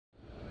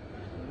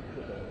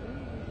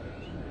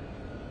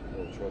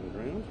trodden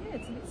ground. Yeah,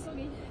 it's a bit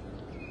soggy.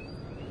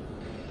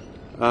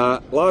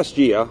 Last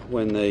year,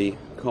 when the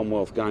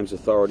Commonwealth Games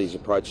authorities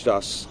approached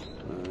us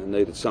and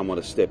needed someone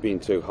to step in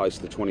to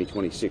host the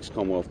 2026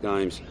 Commonwealth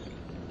Games,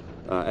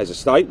 as a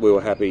state, we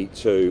were happy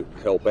to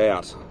help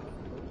out,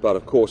 but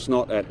of course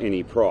not at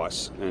any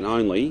price, and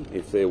only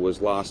if there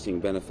was lasting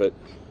benefit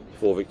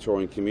for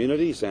Victorian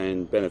communities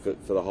and benefit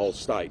for the whole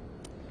state.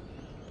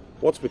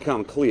 What's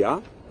become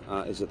clear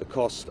is that the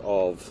cost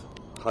of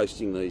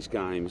hosting these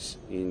games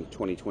in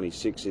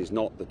 2026 is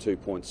not the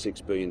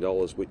 $2.6 billion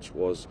which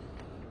was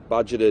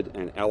budgeted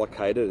and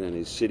allocated and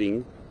is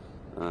sitting,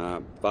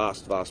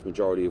 vast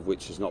majority of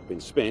which has not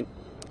been spent.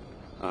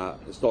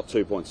 It's not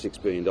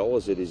 $2.6 billion,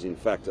 it is in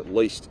fact at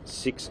least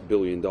 $6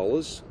 billion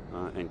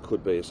and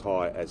could be as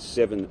high as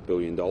 $7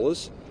 billion.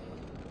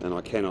 And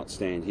I cannot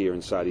stand here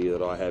and say to you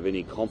that I have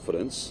any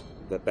confidence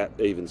that that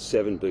even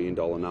 $7 billion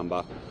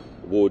number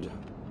would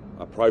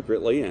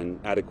appropriately and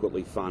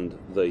adequately fund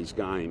these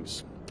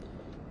games.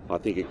 I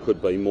think it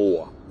could be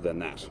more than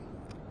that.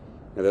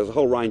 Now, there's a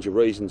whole range of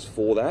reasons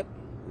for that,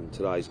 and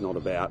today's not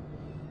about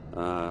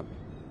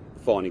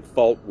finding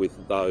fault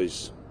with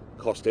those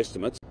cost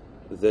estimates.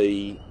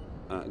 The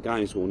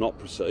Games will not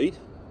proceed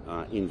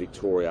in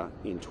Victoria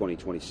in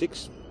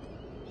 2026.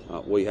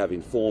 We have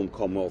informed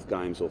Commonwealth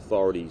Games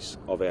authorities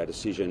of our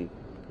decision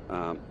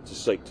to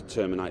seek to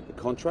terminate the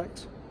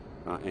contract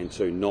and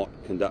to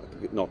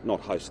not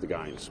host the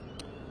Games.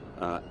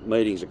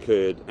 Meetings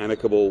occurred,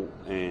 amicable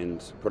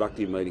and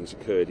productive meetings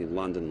occurred in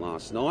London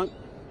last night,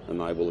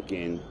 and they will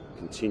again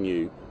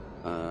continue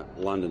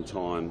London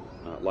time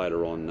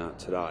later on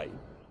today.